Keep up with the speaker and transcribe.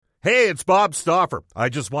Hey, it's Bob Stauffer. I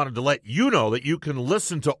just wanted to let you know that you can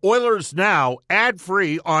listen to Oilers Now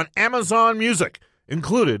ad-free on Amazon Music,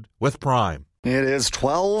 included with Prime. It is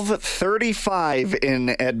 12:35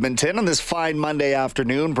 in Edmonton on this fine Monday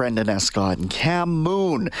afternoon. Brendan Escott and Cam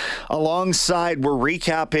Moon alongside. We're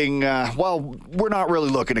recapping, we're not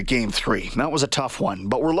really looking at Game 3. That was a tough one.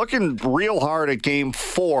 But we're looking real hard at Game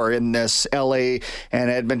 4 in this LA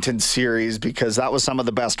and Edmonton series because that was some of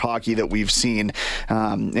the best hockey that we've seen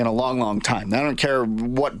in a long, long time. I don't care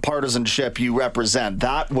what partisanship you represent.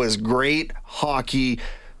 That was great hockey,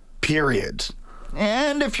 period.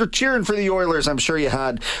 And if you're cheering for the Oilers, I'm sure you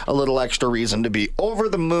had a little extra reason to be over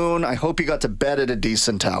the moon. I hope you got to bed at a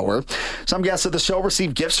decent hour. Some guests of the show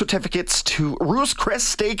received gift certificates to Ruth's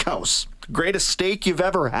Chris Steakhouse. Greatest steak you've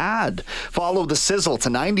ever had. Follow the sizzle to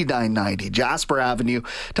 9990 Jasper Avenue.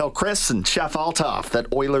 Tell Chris and Chef Althoff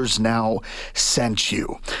that Oilers Now sent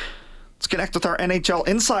you. Let's connect with our NHL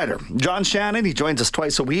insider, John Shannon. He joins us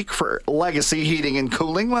twice a week for Legacy Heating and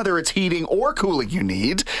Cooling. Whether it's heating or cooling you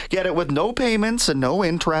need, get it with no payments and no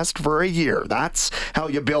interest for a year. That's how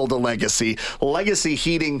you build a legacy. Legacy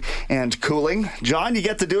Heating and Cooling. John, you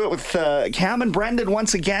get to do it with Cam and Brendan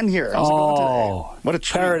once again here. How's it going today? What a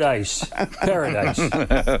treat. Paradise. Paradise.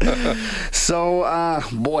 So,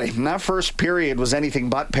 that first period was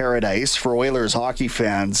anything but paradise for Oilers hockey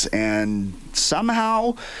fans. And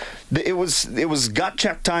somehow it was gut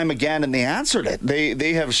check time again, and they answered it.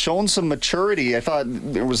 They have shown some maturity. I thought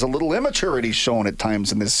there was a little immaturity shown at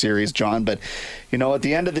times in this series, John. But, at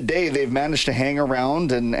the end of the day, they've managed to hang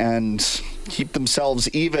around and keep themselves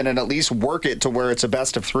even and at least work it to where it's a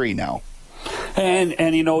best of three now. And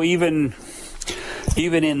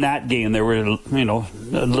even in that game, there were,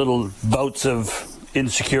 little bouts of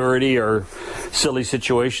insecurity or silly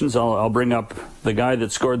situations. I'll bring up the guy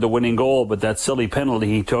that scored the winning goal, but that silly penalty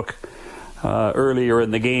he took earlier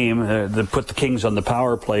in the game that put the Kings on the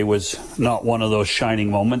power play was not one of those shining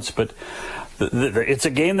moments. But it's a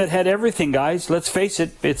game that had everything, guys. Let's face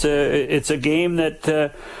it. It's a game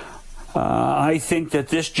that I think that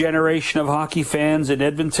this generation of hockey fans in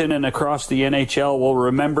Edmonton and across the NHL will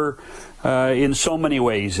remember in so many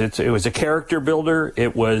ways. It was a character builder.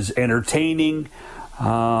 It was entertaining.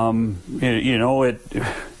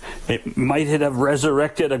 It might have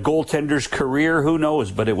resurrected a goaltender's career. Who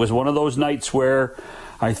knows? But it was one of those nights where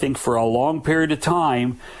I think for a long period of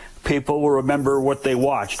time, people will remember what they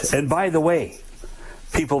watched. And by the way,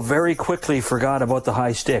 people very quickly forgot about the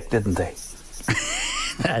high stick, didn't they?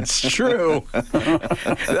 That's true.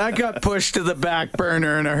 That got pushed to the back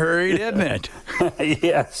burner in a hurry, didn't it?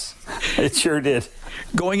 Yes, it sure did.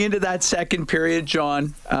 Going into that second period,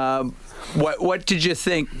 John, what did you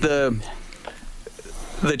think the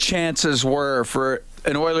chances were for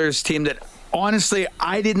an Oilers team that, honestly,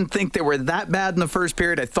 I didn't think they were that bad in the first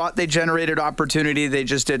period. I thought they generated opportunity. They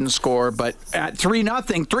just didn't score. But at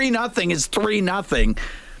 3-0, 3-0 is 3-0.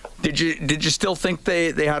 Did you still think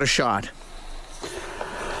they had a shot?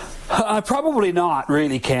 Probably not,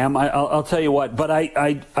 really, Cam. I'll tell you what. But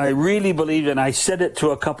I really believe, and I said it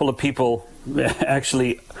to a couple of people,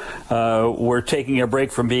 actually, were taking a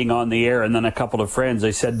break from being on the air, and then a couple of friends.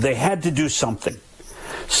 I said they had to do something.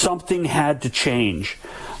 Something had to change.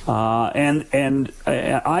 And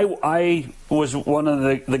I was one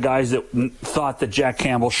of the guys that thought that Jack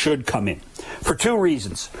Campbell should come in for two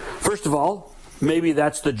reasons. First of all, maybe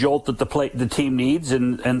that's the jolt that the team needs,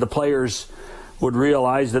 and the players would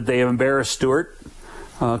realize that they have embarrassed Stewart,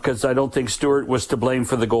 because I don't think Stewart was to blame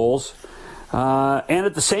for the goals. And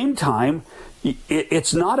at the same time,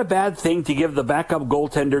 it's not a bad thing to give the backup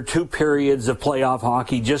goaltender 2 periods of playoff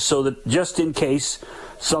hockey just in case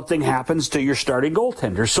something happens to your starting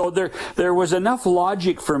goaltender. So there was enough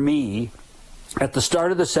logic for me at the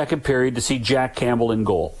start of the second period to see Jack Campbell in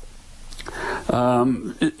goal.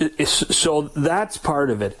 So that's part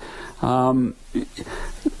of it. But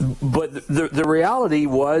the reality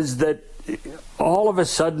was that all of a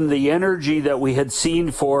sudden the energy that we had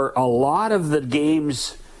seen for a lot of the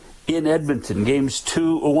games in Edmonton, games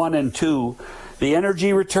 1 and 2, the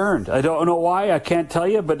energy returned. I don't know why, I can't tell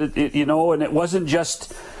you, but and it wasn't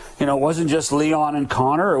just Leon and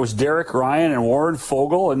Connor. It was Derek Ryan and Warren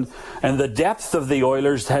Fogle, and the depth of the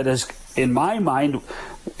Oilers in my mind,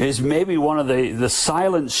 is maybe one of the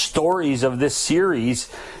silent stories of this series.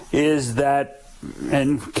 Is that,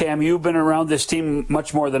 and Cam, you've been around this team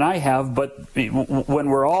much more than I have, but when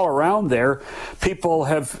we're all around there, people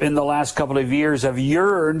have, in the last couple of years, have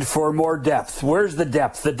yearned for more depth. Where's the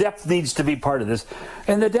depth? The depth needs to be part of this.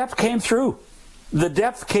 And the depth came through. the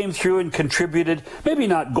depth came through and contributed, maybe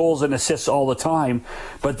not goals and assists all the time,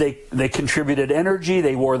 but they contributed energy.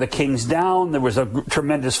 They wore the Kings down. There was a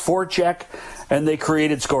tremendous forecheck, and they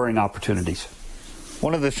created scoring opportunities.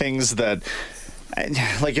 One of the things that,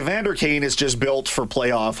 like, Evander Kane is just built for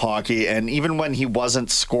playoff hockey, and even when he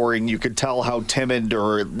wasn't scoring, you could tell how timid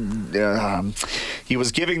or he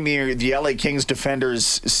was giving the LA Kings defenders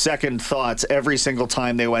second thoughts every single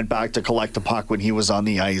time they went back to collect the puck when he was on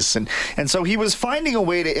the ice. And so he was finding a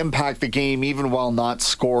way to impact the game even while not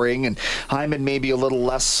scoring, and Hyman maybe a little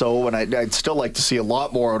less so, and I'd still like to see a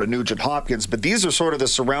lot more out of Nugent Hopkins, but these are sort of the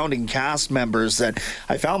surrounding cast members that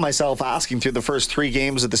I found myself asking through the first 3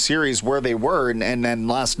 games of the series where they were, and then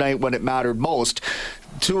last night when it mattered most,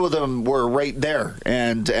 2 of them were right there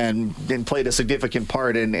and played a significant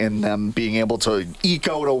part in them being able to eke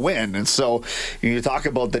out a win. And so you talk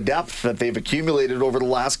about the depth that they've accumulated over the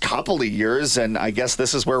last couple of years, and I guess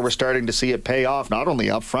this is where we're starting to see it pay off, not only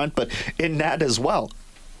up front, but in net as well.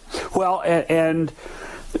 Well, and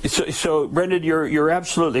so Brendan, you're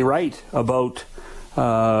absolutely right about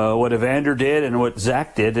what Evander did and what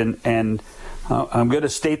Zach did, and I'm going to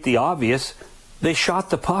state the obvious. They shot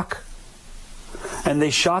the puck. And they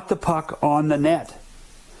shot the puck on the net.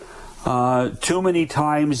 Too many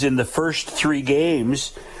times in the first 3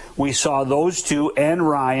 games, we saw those 2 and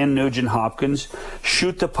Ryan Nugent-Hopkins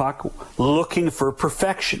shoot the puck looking for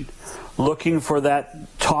perfection, looking for that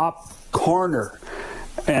top corner.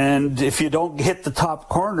 And if you don't hit the top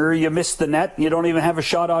corner, you miss the net, and you don't even have a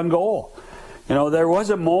shot on goal. You know, there was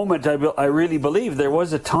a moment, I really believe, there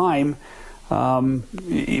was a time,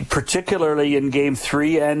 particularly in Game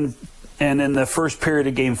 3 and in the first period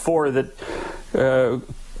of Game 4, that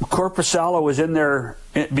Korpisalo was in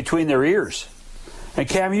between their ears. And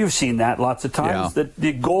Cam, you've seen that lots of times. Yeah. That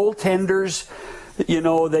the goaltenders,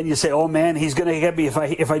 then you say, "Oh man, he's going to get me.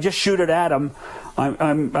 If I just shoot it at him,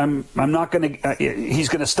 I'm not going to. He's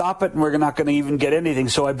going to stop it, and we're not going to even get anything.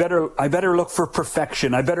 So I better look for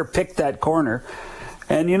perfection. I better pick that corner."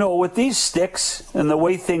 And with these sticks and the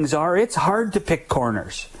way things are, it's hard to pick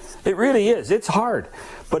corners. It really is. It's hard.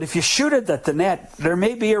 But if you shoot it at the net, there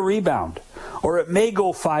may be a rebound, or it may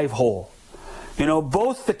go 5-hole.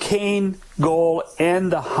 Both the Kane goal and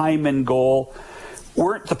the Hyman goal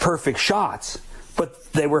weren't the perfect shots,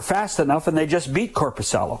 but they were fast enough, and they just beat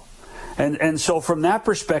Korpisalo. And so from that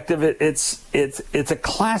perspective, it's a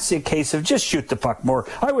classic case of just shoot the puck more.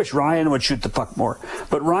 I wish Ryan would shoot the puck more,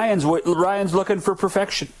 but Ryan's looking for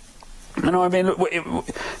perfection. How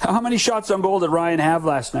many shots on goal did Ryan have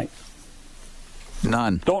last night?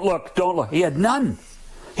 None. Don't look. He had none.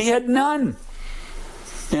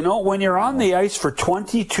 When you're on the ice for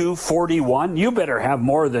 22-41, you better have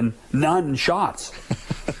more than none shots.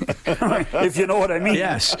 If you know what I mean.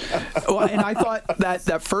 Yes. Well, and I thought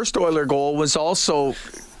that first Oiler goal was also,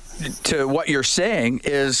 to what you're saying,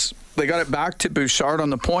 is they got it back to Bouchard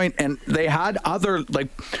on the point, and they had other,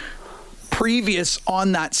 previous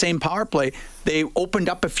on that same power play, they opened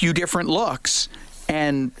up a few different looks.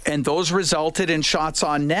 And those resulted in shots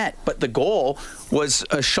on net. But the goal was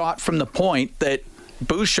a shot from the point that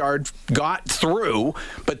Bouchard got through,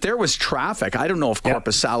 but there was traffic. I don't know if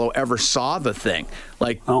Korpisalo ever saw the thing.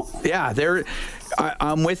 I'm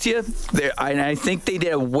with you. I think they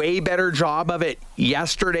did a way better job of it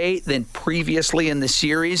yesterday than previously in the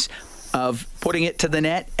series of putting it to the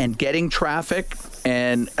net and getting traffic.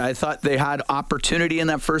 And I thought they had opportunity in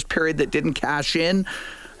that first period that didn't cash in.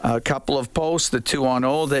 A couple of posts, the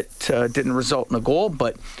 2-on-0 that didn't result in a goal.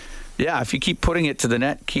 But, yeah, if you keep putting it to the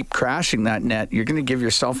net, keep crashing that net, you're going to give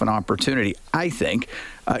yourself an opportunity, I think.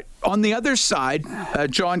 On the other side,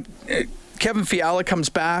 John, Kevin Fiala comes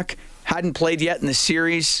back, hadn't played yet in the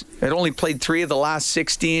series, had only played 3 of the last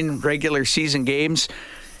 16 regular season games.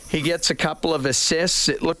 He gets a couple of assists.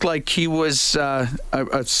 It looked like he was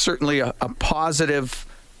certainly a positive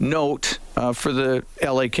note for the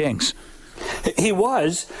LA Kings. He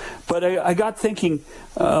was, but I got thinking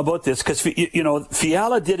about this because,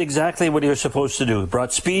 Fiala did exactly what he was supposed to do.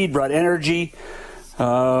 Brought speed, brought energy,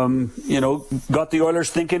 got the Oilers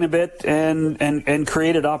thinking a bit and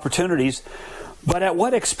created opportunities. But at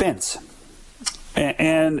what expense?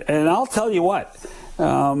 And I'll tell you what,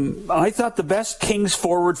 I thought the best Kings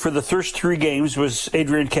forward for the first 3 games was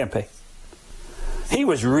Adrian Kempe. He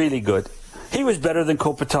was really good. He was better than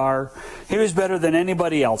Kopitar. He was better than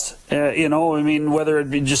anybody else. Whether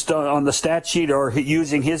it be just on the stat sheet or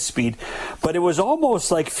using his speed. But it was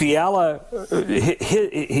almost like Fiala,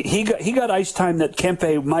 he got ice time that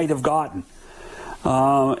Kempe might have gotten.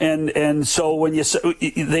 And so when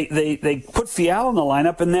they put Fiala in the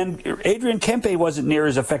lineup, and then Adrian Kempe wasn't near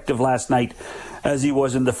as effective last night as he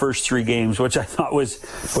was in the first 3 games, which I thought was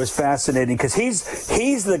fascinating, because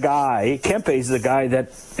he's the guy, Kempe's the guy that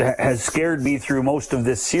has scared me through most of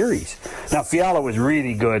this series. Now, Fiala was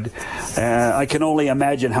really good. I can only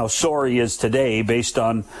imagine how sore he is today based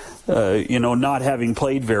on not having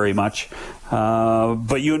played very much.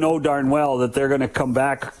 But you know darn well that they're going to come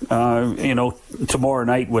back, tomorrow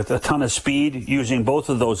night with a ton of speed, using both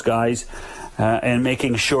of those guys, and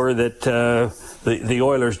making sure that the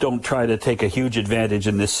Oilers don't try to take a huge advantage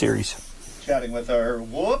in this series. Chatting with our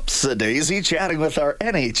whoops-a-daisy, chatting with our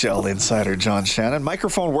NHL insider, John Shannon.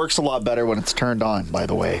 Microphone works a lot better when it's turned on, by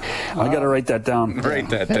the way. I got to write that down. Write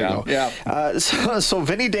that down. Yeah. So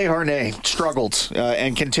Vinny Desharnais struggled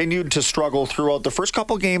and continued to struggle throughout the first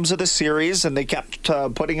couple games of the series, and they kept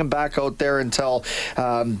putting him back out there until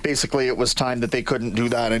basically it was time that they couldn't do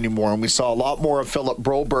that anymore. And we saw a lot more of Philip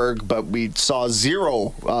Broberg, but we saw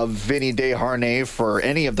zero of Vinny Desharnais for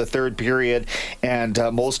any of the third period and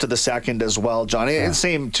most of the second as well, John. And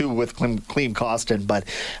same too with Klim Kostin, but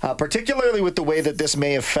particularly with the way that this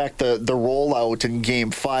may affect the rollout in Game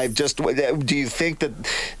 5. Just do you think that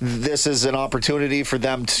this is an opportunity for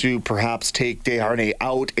them to perhaps take Desharnais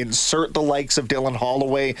out, insert the likes of Dylan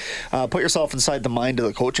Holloway? Put yourself inside the mind of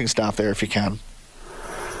the coaching staff there if you can.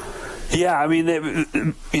 Yeah, I mean,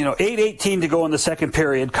 8:18 to go in the second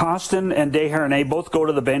period. Kostin and Desharnais both go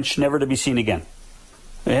to the bench, never to be seen again.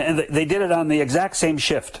 And they did it on the exact same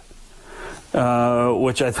shift.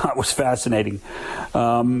 Which I thought was fascinating.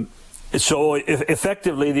 So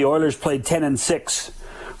effectively, the Oilers played 10-6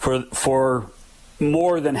 for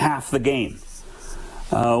more than half the game,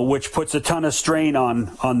 which puts a ton of strain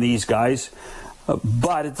on these guys.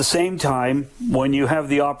 But at the same time, when you have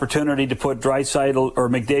the opportunity to put Draisaitl or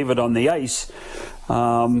McDavid on the ice,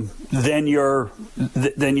 then you're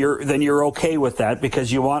okay with that,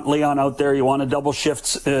 because you want Leon out there, you want to double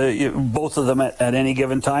shifts both of them at any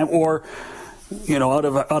given time, or out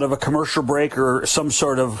of a commercial break or some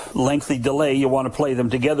sort of lengthy delay, you want to play them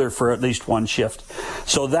together for at least one shift.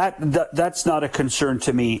 So that's not a concern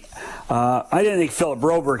to me. I didn't think Philip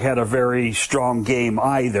Broberg had a very strong game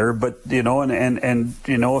either, but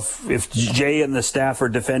if Jay and the staff are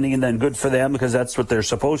defending, then good for them, because that's what they're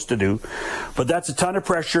supposed to do. But that's a ton of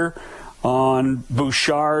pressure on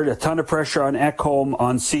Bouchard, a ton of pressure on Ekholm,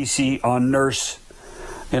 on Ceci, on Nurse.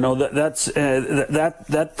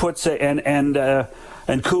 That puts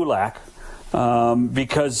and Kulak,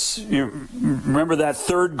 because you remember that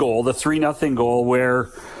third goal, the 3-0 goal, where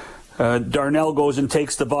Darnell goes and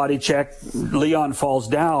takes the body check, Leon falls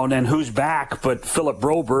down, and who's back but Philip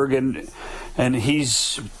Broberg, and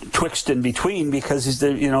he's twixt in between, because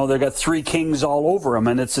they got 3 kings all over him,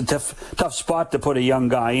 and it's a tough spot to put a young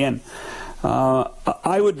guy in.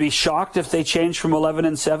 I would be shocked if they changed from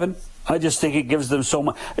 11-7. I just think it gives them so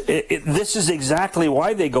much. This is exactly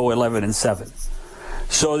why they go 11-7,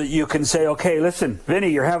 so that you can say, okay, listen, Vinny,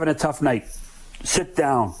 you're having a tough night. Sit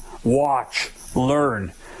down, watch,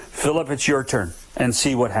 learn. Philip, it's your turn, and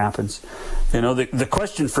see what happens. The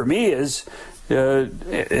question for me is,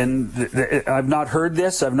 I've not heard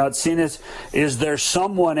this, I've not seen this, is there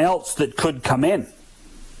someone else that could come in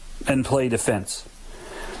and play defense?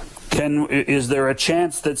 Is there a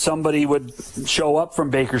chance that somebody would show up from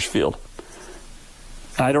Bakersfield?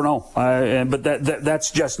 I don't know. But that's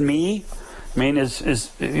just me. I mean,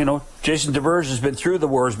 Jason DeBerge has been through the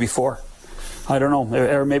wars before. I don't know.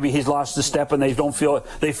 Or maybe he's lost a step and they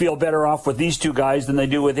feel better off with these 2 guys than they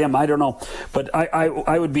do with him. I don't know. But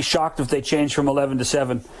I would be shocked if they changed from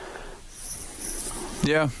 11-7.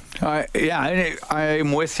 Yeah.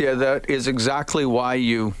 I'm with you. That is exactly why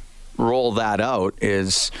you roll that out,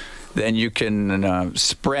 is then you can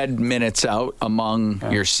spread minutes out among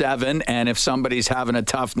your 7. And if somebody's having a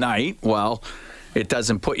tough night, well, it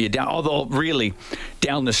doesn't put you down. Although, really,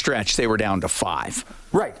 down the stretch, they were down to 5.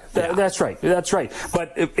 Right. That's right.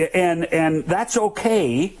 But and that's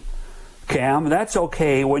okay, Cam. That's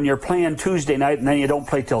okay when you're playing Tuesday night and then you don't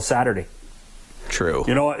play till Saturday. True.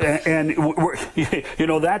 That's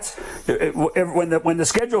when the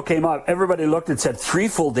schedule came up, everybody looked and said 3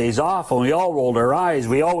 full days off, and we all rolled our eyes.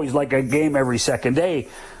 We always like a game every second day,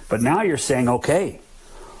 but now you're saying, okay,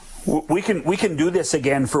 we can do this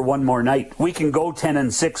again for one more night. We can go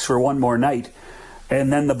 10-6 for one more night,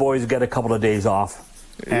 and then the boys get a couple of days off.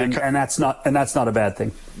 and that's not a bad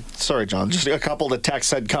thing. Sorry, John. Just a couple of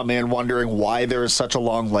texts had come in wondering why there is such a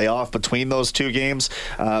long layoff between those two games.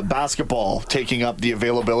 Basketball taking up the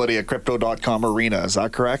availability at Crypto.com Arena. Is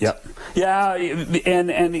that correct? Yep. Yeah,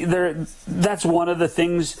 and that's one of the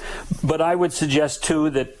things. But I would suggest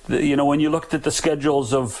too that when you looked at the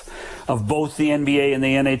schedules of both the NBA and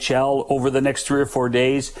the NHL over the next 3 or 4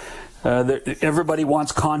 days, everybody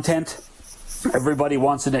wants content. Everybody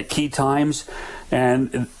wants it at key times,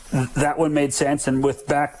 and that one made sense. And with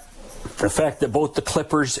the fact that both the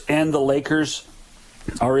Clippers and the Lakers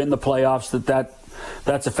are in the playoffs,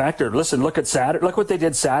 that's a factor. Listen, look at Saturday. Look what they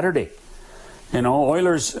did Saturday.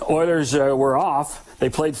 Oilers were off.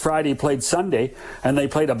 They played Friday, played Sunday, and they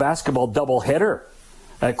played a basketball doubleheader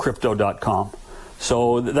at Crypto.com.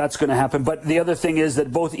 So that's going to happen. But the other thing is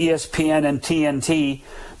that both ESPN and TNT,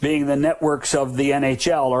 being the networks of the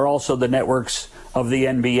NHL, are also the networks of the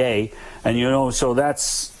NBA. And, so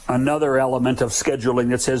that's another element of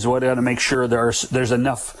scheduling that says we got to make sure there's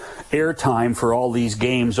enough airtime for all these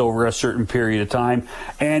games over a certain period of time.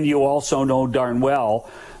 And you also know darn well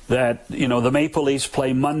that, the Maple Leafs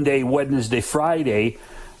play Monday, Wednesday, Friday.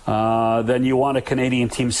 Then you want a Canadian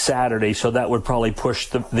team Saturday, so that would probably push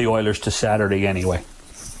the Oilers to Saturday anyway.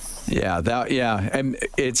 Yeah, and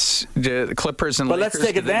it's the Clippers and but Lakers. let's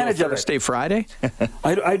take advantage of it. Thursday, Friday.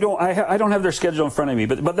 I don't have their schedule in front of me,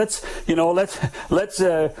 but let's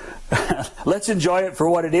let's enjoy it for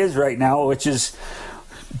what it is right now, which is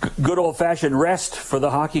good old fashioned rest for the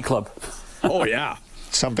hockey club. Oh yeah.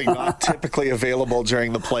 Something not typically available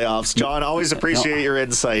during the playoffs. John, always appreciate your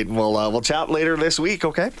insight, and we'll chat later this week,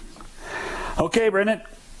 okay? Okay, Brendan.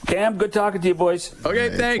 Cam, good talking to you, boys. Okay,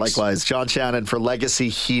 thanks. Likewise. John Shannon for Legacy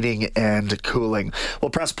Heating and Cooling.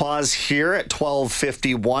 We'll press pause here at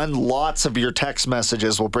 12:51. Lots of your text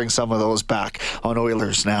messages. We'll bring some of those back on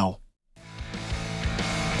Oilers Now.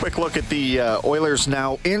 Quick look at the Oilers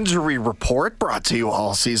Now injury report, brought to you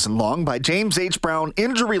all season long by James H. Brown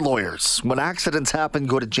Injury Lawyers. When accidents happen,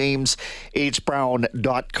 go to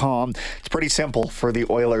jameshbrown.com. It's pretty simple for the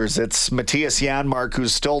Oilers. It's Matthias Janmark,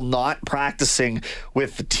 who's still not practicing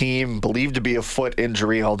with the team, believed to be a foot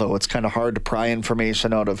injury, although it's kind of hard to pry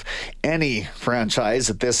information out of any franchise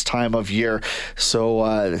at this time of year. So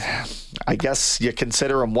I guess you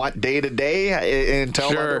consider him day to day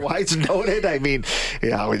until otherwise noted. I mean,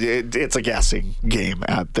 yeah. It's a guessing game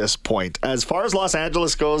at this point. As far as Los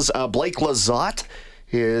Angeles goes, Blake Lizotte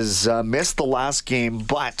is missed the last game,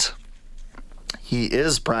 but he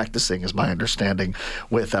is practicing, is my understanding,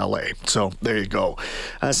 with LA. So there you go.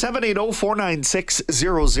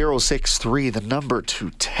 780-496-0063, the number to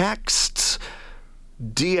text.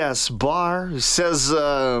 DS Bar says...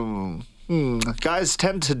 guys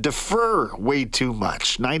tend to defer way too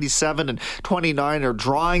much. 97 and 29 are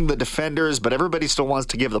drawing the defenders, but everybody still wants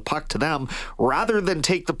to give the puck to them rather than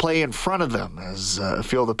take the play in front of them, as I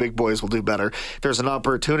feel the big boys will do better. If there's an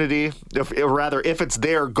opportunity, if it's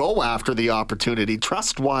there, go after the opportunity.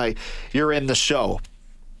 Trust why you're in the show.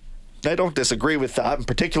 I don't disagree with that, and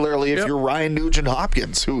particularly if you're Ryan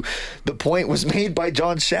Nugent-Hopkins, who the point was made by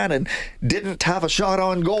John Shannon, didn't have a shot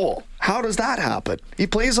on goal. How does that happen? He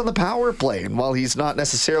plays on the power play, and while he's not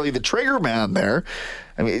necessarily the trigger man there,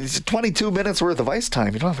 I mean, it's 22 minutes worth of ice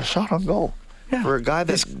time. You don't have a shot on goal. Yeah. For a guy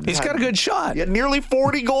that's... He's got a good shot. He had nearly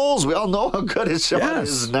 40 goals. We all know how good his shot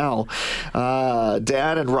is now.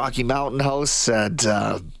 Dan in Rocky Mountain House said...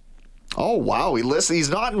 oh, wow. He's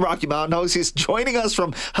not in Rocky Mountain House. He's joining us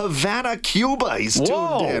from Havana, Cuba. He's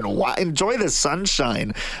tuned in. Wow. Enjoy the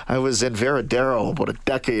sunshine. I was in Veradero about a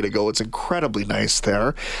decade ago. It's incredibly nice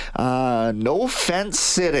there. No fence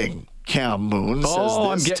sitting, Cam Moon says.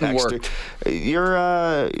 Oh, I'm getting worked.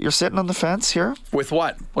 You're sitting on the fence here? With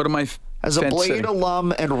what? What am I... As a Blade sitting?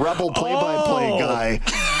 Alum and Rebel play-by-play guy,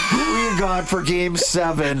 who you got for Game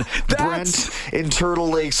 7? Brent in Turtle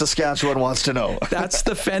Lake, Saskatchewan wants to know. That's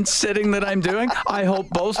the fence sitting that I'm doing? I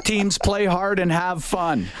hope both teams play hard and have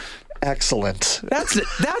fun. Excellent.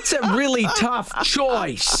 That's a really tough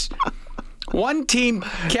choice. One team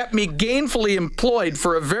kept me gainfully employed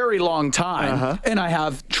for a very long time, and I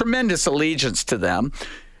have tremendous allegiance to them.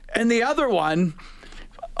 And the other one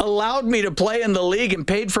allowed me to play in the league and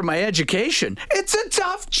paid for my education. It's a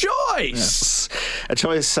tough choice. Yes. A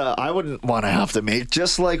choice I wouldn't want to have to make,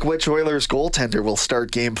 just like which Oilers goaltender will start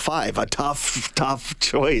Game 5. A tough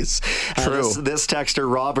choice. True. This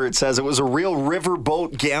texter, Robert, says it was a real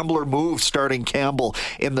riverboat gambler move starting Campbell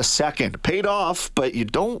in the second. Paid off, but you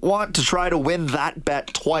don't want to try to win that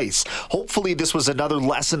bet twice. Hopefully this was another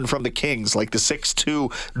lesson from the Kings, like the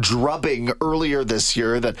 6-2 drubbing earlier this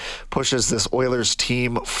year that pushes this Oilers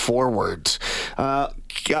team forward.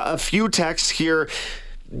 A few texts here.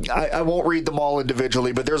 I won't read them all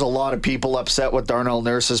individually, but there's a lot of people upset with Darnell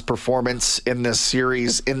Nurse's performance in this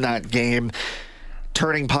series, in that game,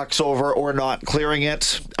 turning pucks over or not clearing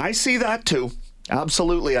it. I see that too.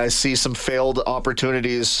 Absolutely, I see some failed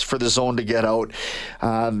opportunities for the zone to get out.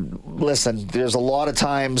 Listen, there's a lot of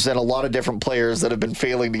times and a lot of different players that have been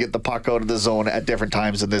failing to get the puck out of the zone at different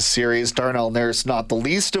times in this series. Darnell Nurse, not the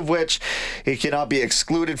least of which. He cannot be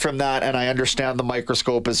excluded from that, and I understand the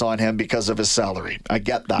microscope is on him because of his salary. I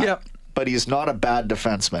get that. Yep. But he's not a bad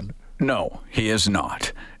defenseman. No, he is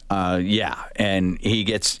not. And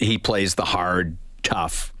he plays the hard,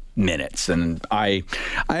 tough minutes, and I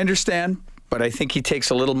understand. But I think he takes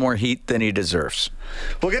a little more heat than he deserves.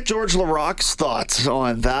 We'll get George Larocque's thoughts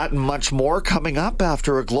on that and much more coming up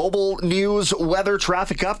after a global news weather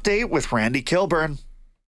traffic update with Randy Kilburn.